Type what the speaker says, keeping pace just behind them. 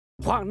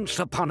Once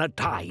upon a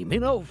time,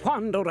 in a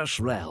wondrous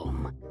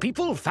realm,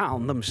 people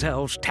found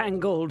themselves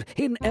tangled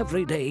in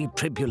everyday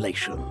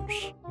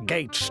tribulations.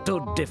 Gates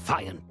stood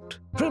defiant.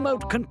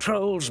 Remote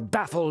controls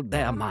baffled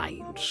their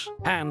minds,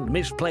 and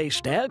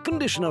misplaced air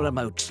conditioner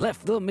remotes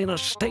left them in a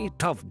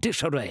state of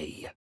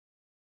disarray.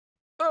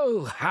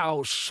 Oh,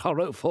 how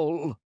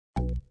sorrowful!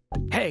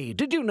 Hey,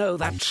 did you know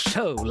that's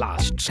so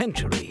last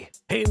century?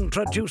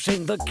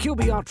 Introducing the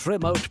Qubiot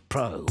Remote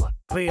PRO,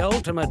 the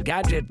ultimate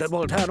gadget that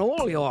will turn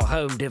all your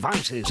home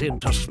devices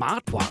into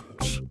smart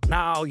ones.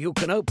 Now you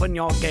can open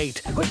your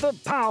gate with the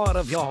power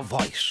of your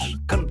voice,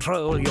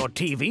 control your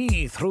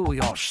TV through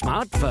your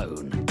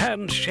smartphone,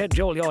 and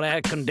schedule your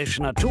air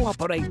conditioner to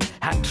operate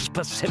at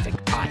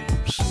specific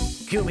times.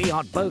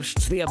 Qubiot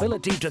boasts the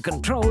ability to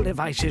control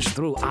devices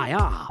through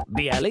IR,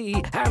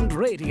 BLE, and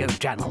radio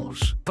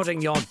channels,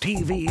 putting your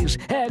TVs,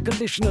 air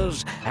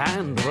conditioners,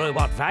 and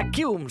robot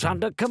vacuums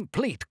under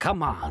complete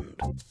command.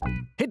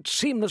 It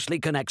seamlessly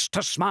connects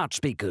to smart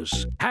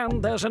speakers,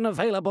 and there's an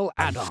available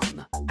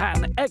add-on,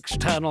 an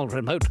external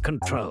remote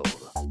control.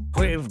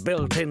 With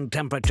built-in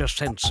temperature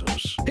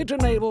sensors, it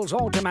enables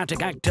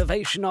automatic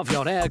activation of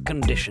your air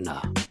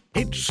conditioner.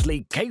 Its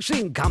sleek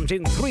casing comes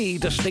in 3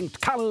 distinct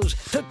colors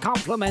to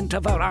complement a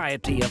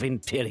variety of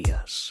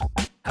interiors.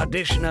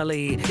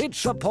 Additionally, it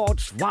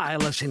supports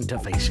wireless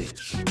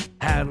interfaces.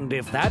 And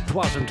if that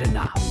wasn't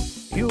enough,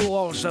 you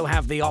also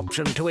have the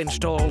option to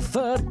install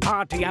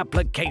third-party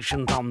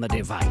applications on the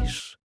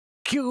device.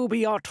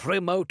 Qubiot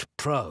Remote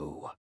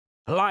PRO.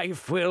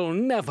 Life will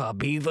never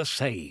be the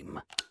same.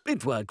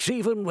 It works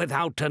even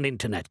without an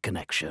internet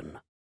connection.